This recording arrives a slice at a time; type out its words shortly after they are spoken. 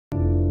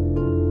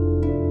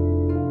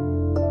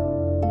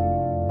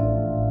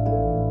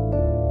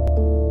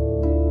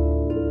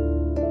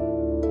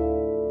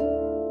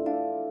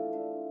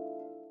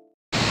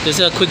This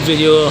is a quick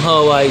video on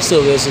how I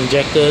service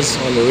injectors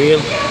on the rail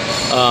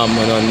on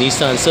a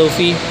Nissan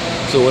Selfie.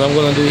 So what I'm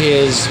going to do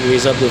here is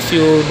raise up the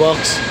fuel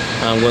box.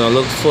 I'm going to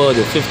look for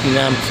the 15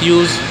 amp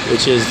fuse,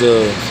 which is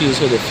the fuse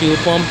for the fuel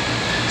pump.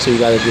 So you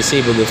got to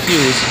disable the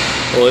fuse,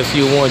 or if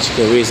you want, you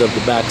can raise up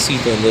the back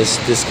seat and just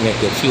disconnect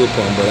the fuel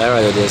pump, but I'd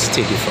rather just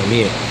take it from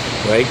here,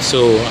 right?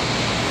 So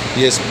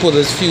you just pull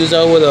this fuse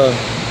out with a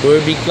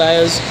very big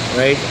pliers,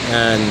 right?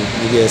 And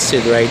you just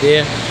sit right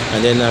there, and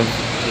then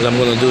what I'm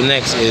going to do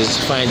next is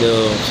find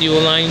the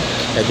fuel line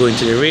that go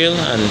into the rail,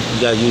 and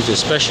you got to use a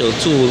special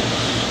tool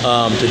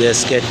to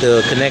just get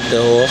the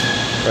connector off,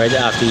 right,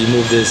 after you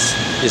move this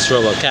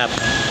rubber cap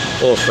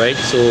off, right?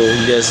 So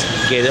you just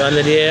get it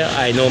under there.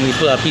 I normally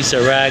put a piece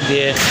of rag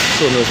there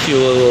so no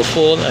fuel will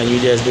fall, and you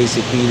just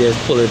basically just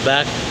pull it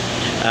back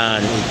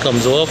and it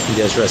comes off. You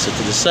just rest it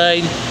to the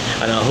side,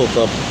 and I'll hook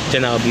up,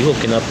 then I'll be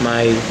hooking up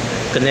my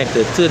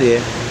connector to the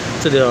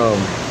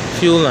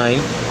fuel line,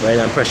 right,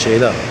 and pressure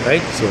it up,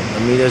 right? So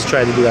let me just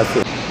try to do that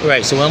first.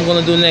 Right, so what I'm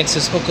gonna do next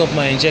is hook up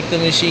my injector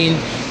machine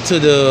to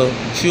the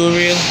fuel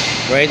rail,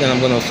 right, and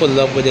I'm gonna fill it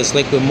up with this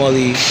liquid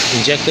moly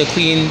injector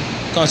clean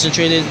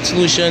concentrated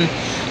solution.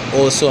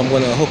 Also, I'm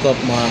gonna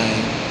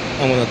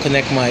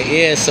connect my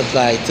air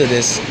supply to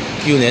this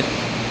unit,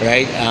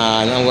 right,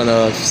 and I'm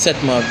gonna set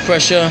my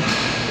pressure,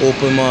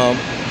 open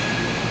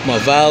my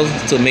valve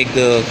to make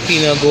the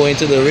cleaner go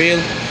into the rail,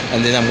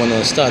 and then I'm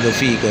gonna start the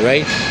vehicle,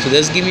 right? So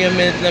just give me a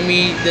minute, let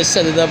me just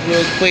set it up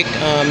real quick.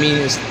 I mean,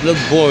 it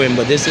looks boring,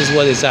 but this is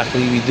what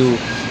exactly we do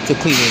to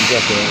clean the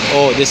injector.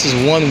 Oh, this is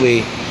one way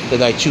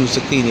that I choose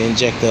to clean the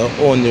injector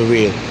on the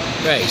rail.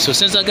 Right, so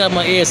since I got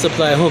my air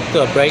supply hooked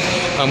up, right,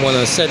 I'm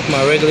gonna set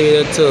my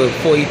regulator to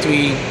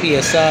 43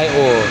 psi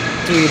or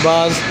 3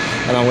 bars,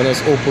 and I'm gonna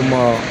just open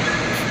my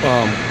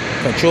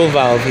control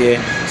valve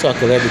here so I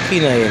can let the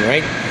cleaner in,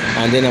 right?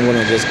 And then I'm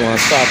gonna just go and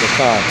start the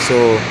car.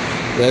 So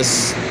let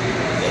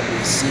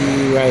me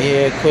see right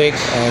here quick,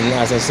 and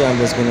as I said, I'm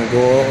just gonna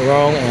go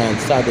around and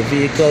start the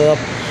vehicle up,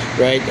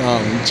 right?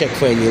 Check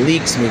for any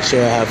leaks, make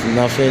sure I have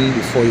nothing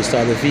before you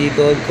start the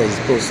vehicle because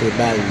it's close to the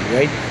battery,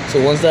 right?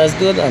 So once that's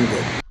good, I'm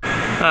good.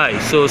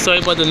 Alright, so sorry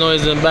about the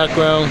noise in the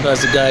background,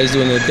 that's the guys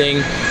doing their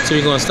thing. So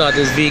we're gonna start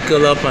this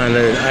vehicle up and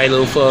let it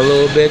idle for a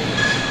little bit,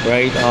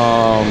 right?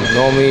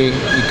 Normally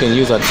you can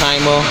use a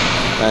timer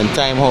and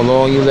time how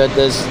long you let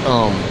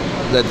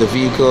the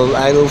vehicle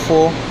idle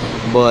for,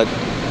 but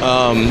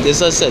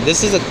as I said,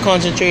 this is a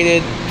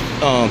concentrated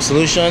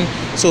solution,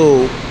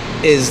 so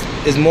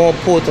is more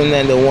potent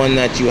than the one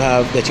that you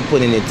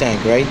put in the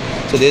tank, right?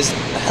 So this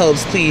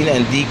helps clean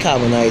and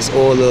decarbonize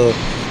all the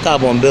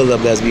carbon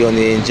buildup that's beyond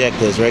the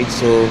injectors, right?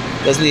 So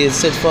let's let it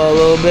sit for a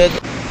little bit.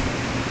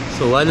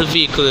 So while the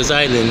vehicle is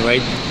idling,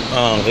 right,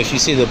 if you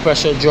see the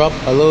pressure drop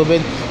a little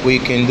bit, what you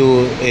can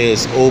do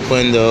is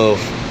open the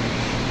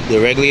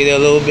regulator a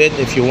little bit.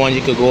 If you want,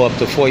 you could go up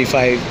to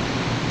 45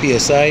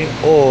 psi,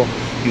 or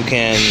you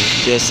can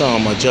just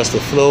adjust the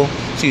flow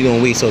so you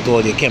don't waste out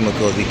all your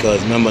chemicals,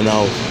 because remember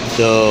now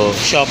the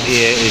shop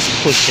air is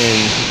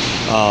pushing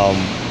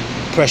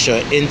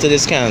pressure into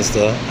this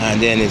canister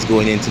and then it's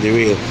going into the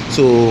rail.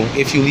 So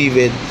if you leave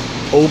it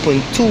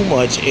open too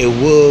much, it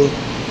will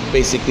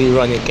basically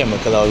run your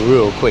chemical out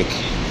real quick.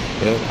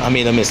 You know, I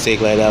made a mistake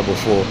like that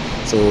before.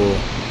 So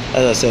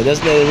as I said,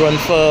 just let it run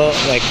for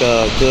like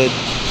a good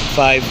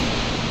 5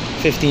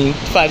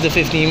 to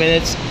 15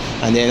 minutes,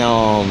 and then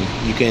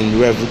you can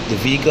rev the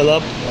vehicle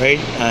up, right,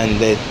 and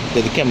let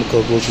the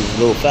chemical go through a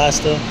little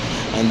faster,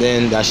 and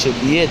then that should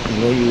be it. You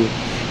know, you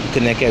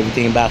connect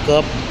everything back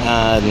up,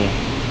 and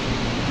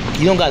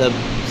you don't gotta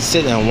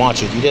sit and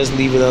watch it. You just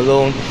leave it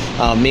alone.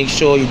 Make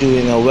sure you do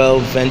it in a well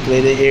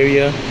ventilated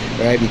area,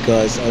 right,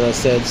 because as I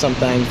said,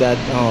 sometimes that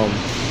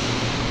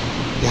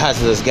the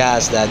hazardous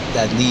gas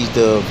that leaves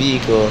the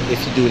vehicle,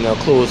 if you do it in a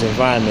closed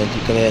environment,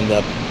 you can end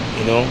up,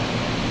 you know,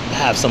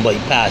 have somebody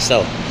pass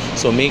out.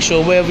 So make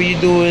sure wherever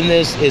you're doing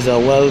this is a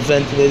well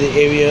ventilated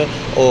area,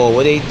 or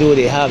what they do,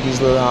 they have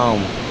these little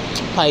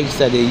pipes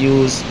that they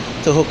use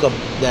to hook up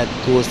that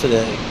goes to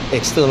the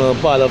external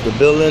part of the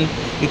building.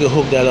 You can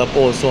hook that up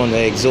also on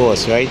the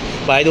exhaust, right?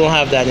 But I don't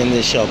have that in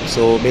the shop,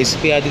 so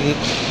basically I'm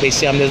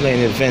just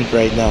letting it vent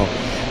right now,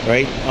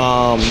 right?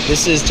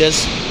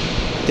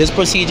 This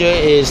procedure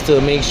is to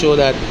make sure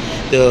that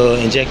the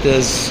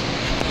injectors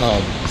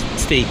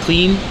stay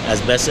clean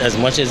as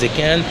much as they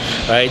can,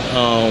 right?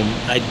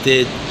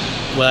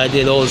 What I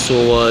did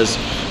also was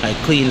I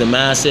cleaned the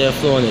mass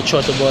airflow and the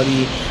throttle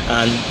body,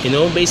 and you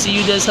know, basically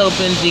you just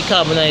helping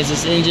decarbonize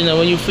this engine, and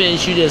when you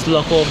finish, you just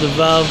lock off the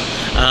valve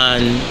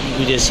and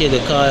you just hear the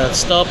car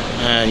stop,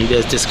 and you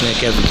just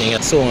disconnect everything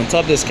else. So on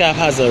top, this cap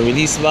has a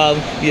release valve.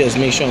 You just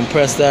make sure and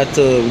press that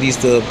to release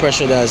the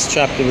pressure that's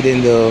trapped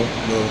within the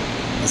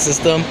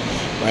system,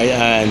 right?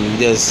 And you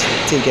just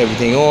take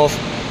everything off,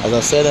 as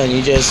I said, and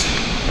you just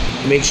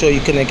make sure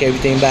you connect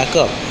everything back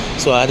up.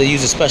 So I had to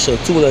use a special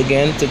tool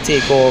again to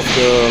take off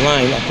the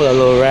line. I put a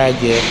little rag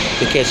there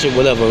to catch it,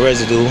 whatever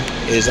residue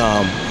is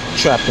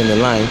trapped in the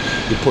line.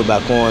 You put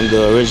back on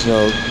the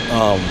original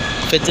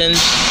fitting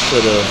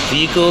for the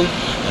vehicle,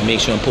 and make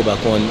sure and put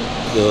back on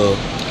the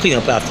clean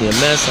up after your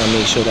mess and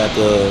make sure that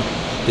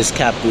this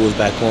cap goes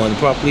back on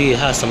properly. It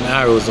has some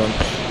arrows on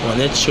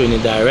it showing the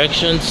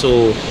direction.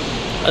 So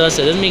as I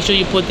said, just make sure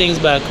you put things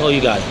back how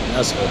you got it.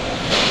 That's all.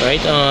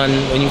 Right, and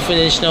when you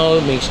finish now,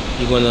 I'm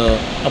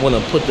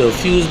gonna put the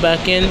fuse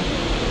back in.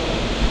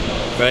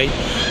 Right,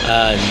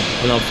 and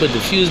when I put the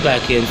fuse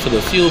back in for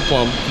the fuel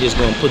pump, you're just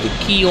gonna put the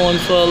key on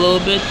for a little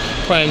bit,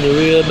 prime the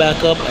rear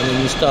back up, and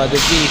then you start the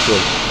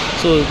vehicle.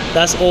 So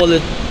that's all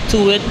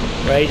to it,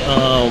 right?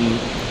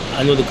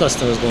 I know the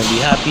customer is gonna be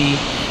happy,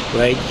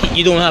 right?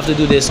 You don't have to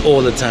do this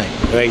all the time,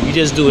 right? You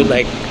just do it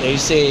like they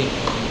say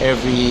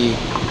every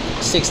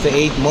 6 to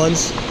 8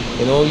 months.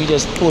 You know, you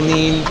just pull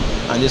in,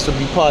 and this will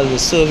be part of the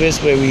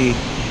service where we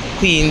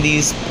clean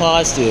these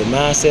parts, the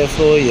mass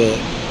airflow, your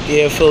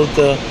air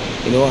filter,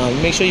 you know,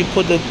 and make sure you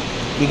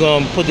we're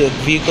gonna put the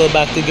vehicle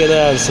back together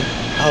as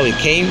how it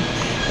came,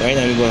 right?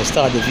 And we're gonna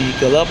start the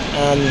vehicle up,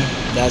 and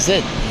that's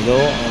it. You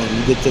know,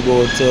 you're good to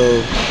go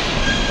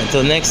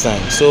until next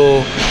time.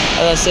 So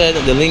as I said,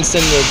 the links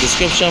in the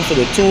description for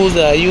the tools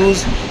that I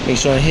use. Make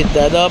sure and hit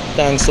that up.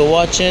 Thanks for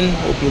watching.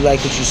 Hope you like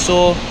what you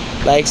saw.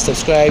 Like,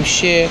 subscribe,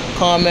 share,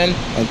 comment.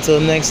 Until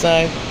next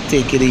time,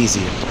 take it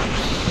easy.